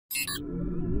Did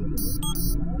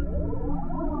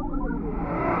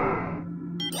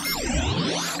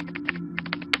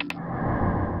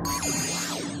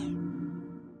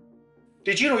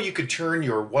you know you could turn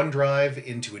your OneDrive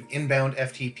into an inbound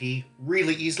FTP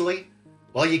really easily?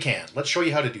 Well, you can. Let's show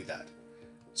you how to do that.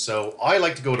 So I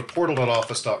like to go to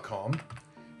portal.office.com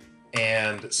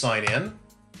and sign in,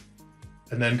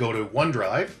 and then go to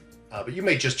OneDrive, but you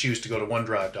may just choose to go to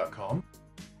OneDrive.com.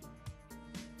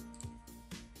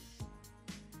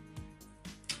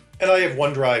 And I have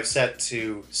OneDrive set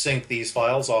to sync these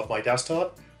files off my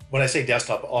desktop. When I say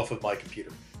desktop, off of my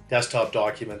computer. Desktop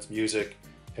documents, music,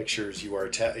 pictures, my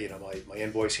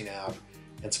invoicing app,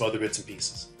 and some other bits and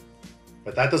pieces.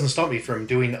 But that doesn't stop me from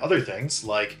doing other things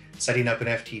like setting up an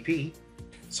FTP.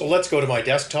 So let's go to my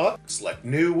desktop, select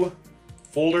New,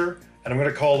 Folder, and I'm going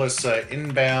to call this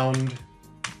Inbound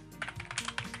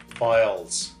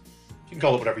Files. You can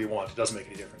call it whatever you want, it doesn't make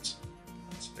any difference.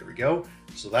 So there we go.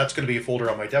 So that's going to be a folder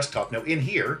on my desktop. Now in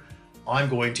here, I'm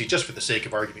going to, just for the sake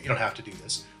of argument, you don't have to do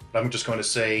this, but I'm just going to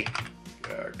say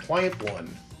client 1.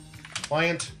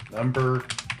 Client number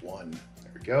 1.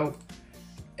 There we go.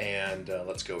 And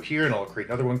let's go here and I'll create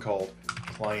another one called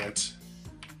client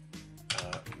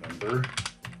number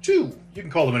 2. You can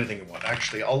call them anything you want.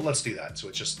 Actually, let's do that. So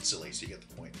it's just silly, so you get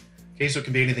the point. Okay, so it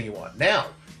can be anything you want. Now,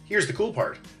 here's the cool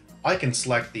part. I can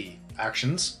select the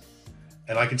actions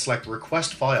and I can select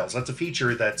request files. That's a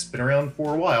feature that's been around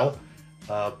for a while,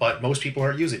 but most people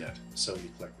aren't using it. So you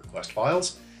click request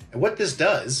files. And what this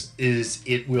does is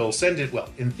it will send it, well,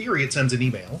 in theory, it sends an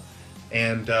email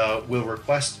and will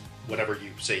request whatever you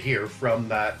say here from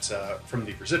that from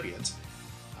the recipient.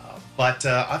 But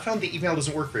I found the email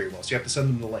doesn't work very well, so you have to send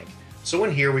them the link. So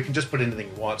in here, we can just put anything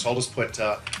you want. So I'll just put,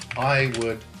 I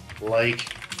would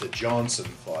like the Johnson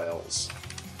files,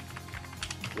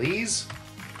 please.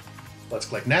 Let's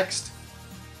click next.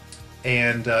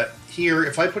 And here,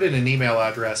 if I put in an email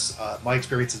address, my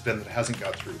experience has been that it hasn't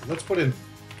got through. Let's put in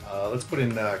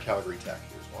Calgary Tech.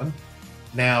 Here's one.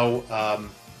 Now,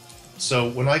 so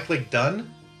when I click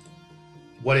done,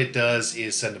 what it does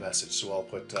is send a message. So I'll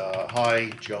put,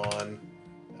 hi, John,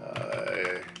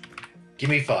 give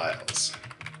me files.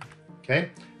 Okay.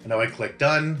 And now I click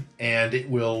done, and it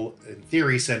will, in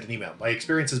theory, send an email. My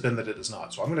experience has been that it does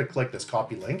not. So I'm going to click this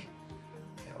copy link,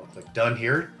 and I'll click done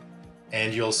here.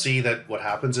 And you'll see that what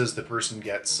happens is the person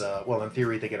gets, well, in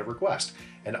theory, they get a request.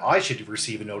 And I should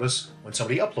receive a notice when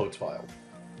somebody uploads file.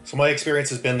 So my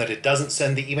experience has been that it doesn't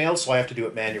send the email, so I have to do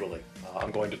it manually. I'm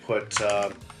going to put,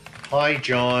 hi,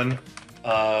 John,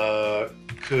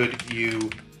 could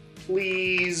you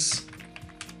please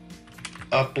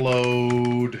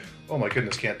upload, oh my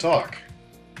goodness, can't talk,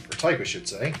 or type I should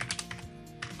say,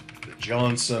 the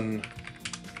Johnson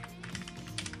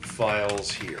files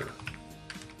here.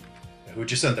 Who would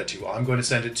you send that to? I'm going to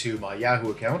send it to my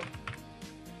Yahoo account.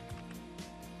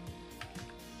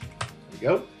 There we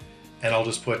go. And I'll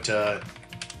just put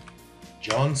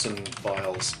Johnson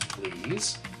files,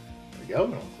 please. There we go.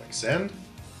 And I'll click send.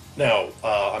 Now,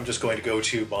 I'm just going to go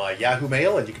to my Yahoo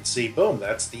Mail, and you can see, boom,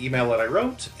 that's the email that I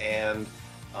wrote. And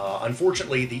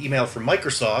unfortunately, the email from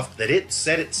Microsoft that it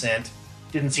said it sent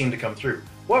didn't seem to come through.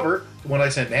 However, the one I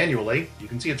sent manually, you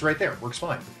can see it's right there. It works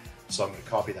fine. So I'm going to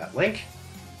copy that link.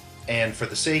 And for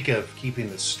the sake of keeping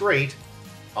this straight,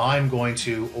 I'm going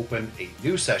to open a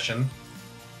new session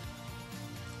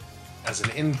as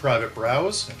an in-private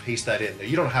browse and paste that in. Now,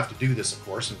 you don't have to do this, of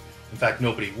course. And in fact,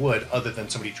 nobody would other than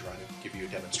somebody trying to give you a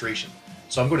demonstration.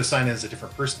 So I'm going to sign in as a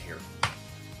different person here.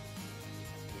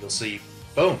 You'll see,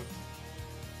 boom.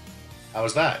 How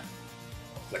is that?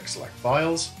 I'll click select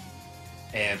files,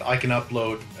 and I can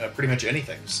upload pretty much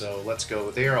anything. So let's go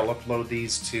there. I'll upload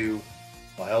these two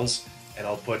files. And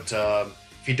I'll put,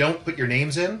 if you don't put your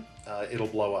names in, it'll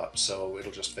blow up. So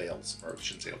it'll just fail. Or I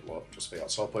shouldn't say it'll blow up, it'll just fail.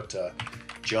 So I'll put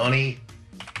Johnny,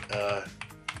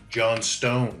 John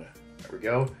Stone. There we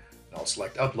go. And I'll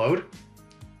select upload.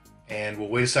 And we'll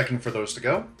wait a second for those to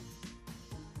go.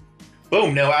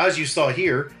 Boom. Now, as you saw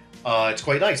here, it's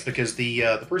quite nice because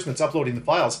the person that's uploading the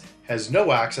files has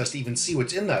no access to even see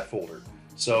what's in that folder.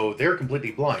 So they're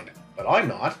completely blind, but I'm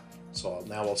not. So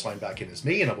now I'll sign back in as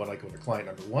me. And when I go to client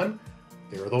number 1,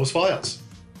 there are those files.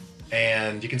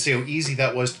 And you can see how easy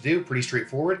that was to do, pretty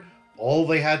straightforward. All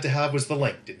they had to have was the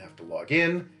link. Didn't have to log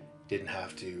in, didn't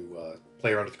have to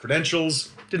play around with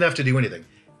credentials, didn't have to do anything.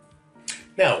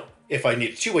 Now, if I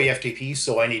need a two-way FTP,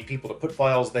 so I need people to put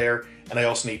files there, and I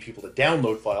also need people to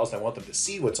download files, and I want them to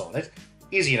see what's on it,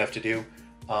 easy enough to do.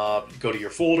 Go to your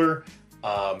folder.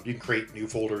 You can create new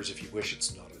folders if you wish,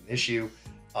 it's not an issue.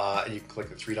 And you can click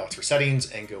the 3 dots for settings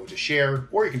and go to share,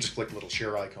 or you can just click the little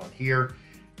share icon here.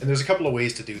 And there's a couple of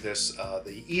ways to do this.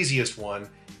 The easiest one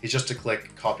is just to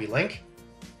click copy link.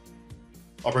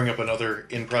 I'll bring up another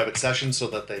in private session so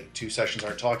that the two sessions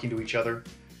aren't talking to each other.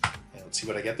 And let's see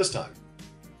what I get this time.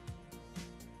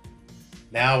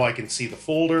 Now I can see the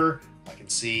folder. I can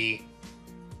see,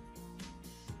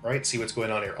 right, see what's going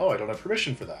on here. Oh, I don't have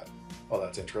permission for that. Well,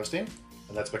 that's interesting.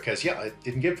 And that's because, yeah, I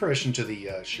didn't give permission to the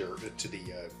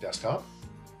desktop.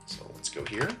 So let's go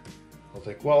here. I'll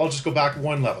think, well, I'll just go back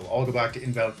one level. I'll go back to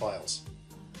inbound files.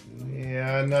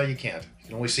 Yeah, no, you can't. You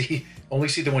can only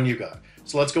see the one you got.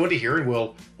 So let's go into here and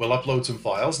we'll upload some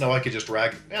files. Now I could just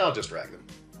drag. Yeah, I'll just drag them.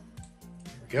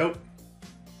 There we go.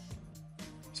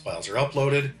 These files are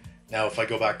uploaded. Now if I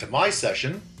go back to my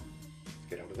session, let's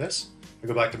get out of this. I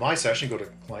go back to my session, go to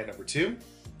client number 2.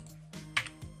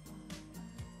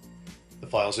 The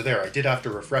files are there. I did have to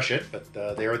refresh it, but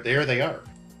there they are.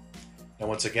 Now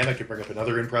once again, I can bring up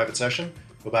another in private session,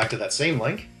 go back to that same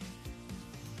link,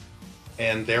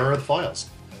 and there are the files.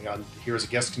 And here's a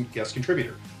guest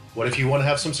contributor. What if you want to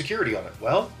have some security on it?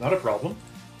 Well, not a problem.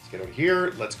 Let's get out of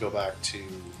here. Let's go back to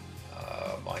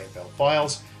my inbound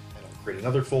files, and I'll create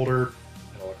another folder,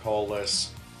 and I'll call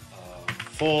this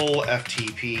full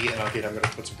FTP. And again, I'm going to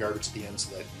put some garbage at the end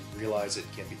so that you realize it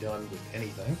can be done with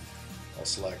anything. I'll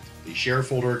select the share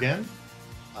folder again.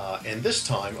 And this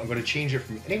time, I'm going to change it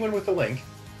from anyone with a link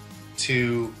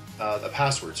to the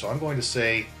password. So I'm going to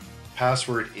say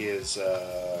password is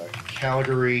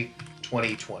Calgary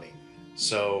 2020.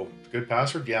 So good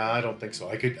password? Yeah, I don't think so.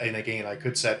 I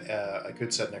could set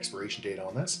an expiration date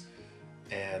on this,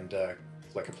 and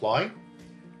click apply. And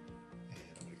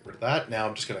I'm going to get rid of that. Now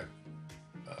I'm just going to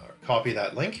copy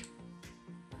that link,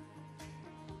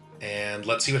 and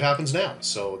let's see what happens now.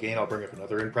 So again, I'll bring up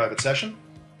another in private session.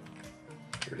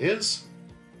 Here it is.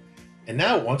 And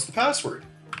now it wants the password,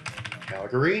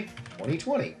 Calgary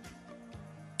 2020.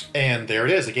 And there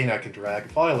it is. Again, I can drag a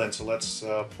file in. So let's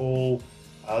pull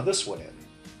this one in.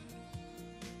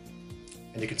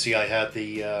 And you can see I had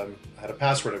a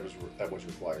password that was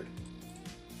required.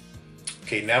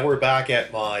 Okay, now we're back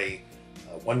at my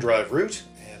OneDrive root,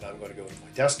 and I'm going to go to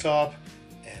my desktop,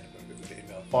 and I'm going to go to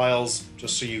inbound files,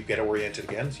 just so you get oriented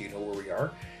again, so you know where we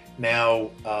are.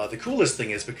 Now, the coolest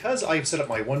thing is, because I've set up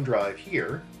my OneDrive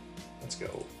here, let's go,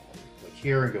 I'll click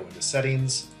here and go into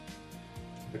settings.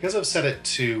 Because I've set it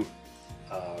to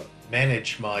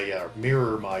manage my,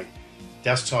 mirror my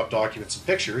desktop documents and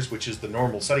pictures, which is the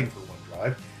normal setting for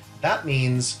OneDrive, that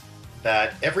means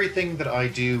that everything that I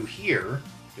do here,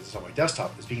 because it's on my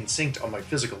desktop, is being synced on my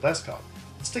physical desktop.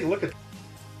 Let's take a look at that.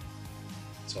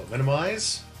 So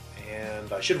minimize,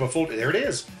 and I should have a folder, there it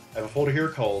is. I have a folder here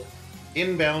called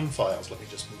inbound files. Let me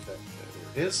just move that,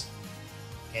 there it is.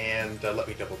 And let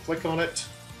me double click on it.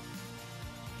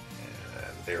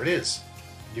 And there it is.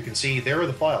 You can see there are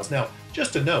the files. Now,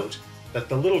 just a note that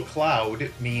the little cloud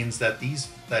means that this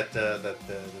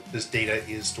data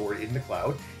is stored in the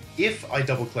cloud. If I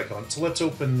double click on it, so let's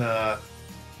open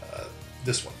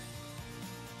this one.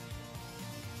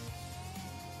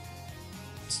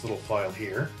 This little file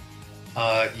here.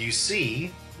 You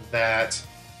see that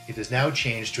it is now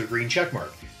changed to a green check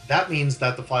mark. That means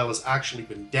that the file has actually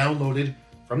been downloaded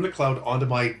from the cloud onto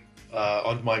my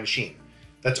machine.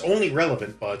 That's only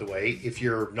relevant, by the way, if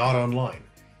you're not online.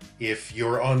 If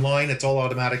you're online, it's all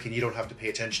automatic and you don't have to pay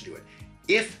attention to it.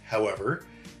 If, however,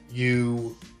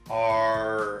 you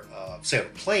are, say, on a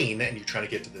plane and you're trying to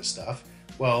get to this stuff,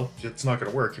 well, it's not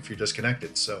going to work if you're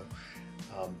disconnected. So,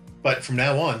 but from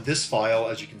now on, this file,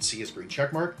 as you can see, is green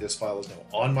checkmark. This file is now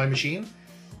on my machine,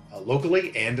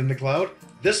 locally and in the cloud.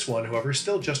 This one, however, is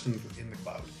still just in the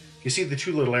cloud. You see the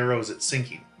two little arrows, it's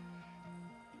syncing.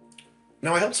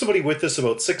 Now, I helped somebody with this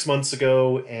about 6 months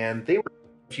ago, and they were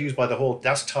confused by the whole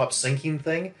desktop syncing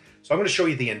thing. So I'm going to show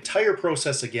you the entire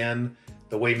process again,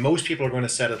 the way most people are going to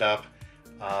set it up,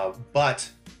 but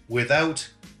without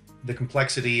the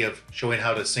complexity of showing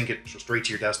how to sync it straight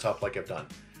to your desktop like I've done.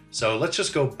 So let's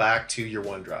just go back to your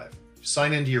OneDrive.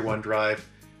 Sign into your OneDrive.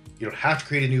 You don't have to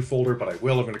create a new folder, but I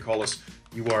will. I'm going to call this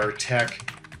UR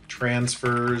Tech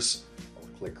Transfers. I'll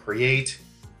click Create.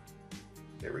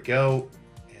 There we go.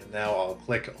 And now I'll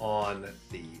click on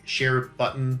the Share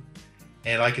button,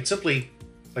 and I could simply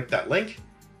click that link.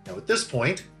 Now at this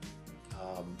point,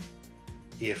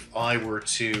 if I were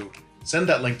to send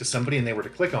that link to somebody and they were to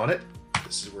click on it,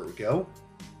 this is where we go,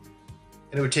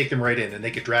 and it would take them right in, and they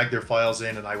could drag their files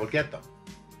in and I will get them.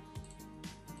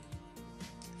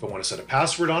 If I want to set a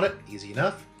password on it, easy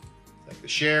enough. Click the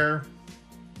share,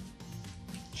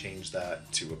 change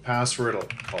that to a password. I'll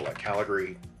call that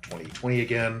Calgary 2020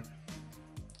 again,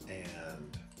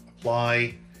 and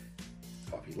apply,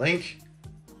 copy link.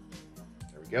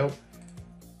 There we go.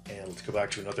 And let's go back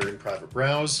to another in private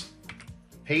browse,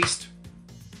 paste,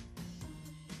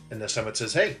 and this time it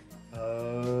says, hey,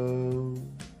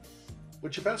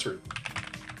 what's your password?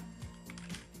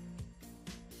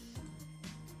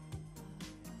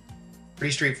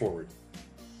 Pretty straightforward.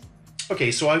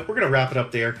 Okay, so we're going to wrap it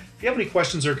up there. If you have any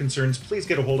questions or concerns, please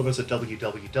get a hold of us at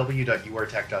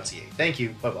www.urtech.ca. Thank you.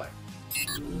 Bye-bye.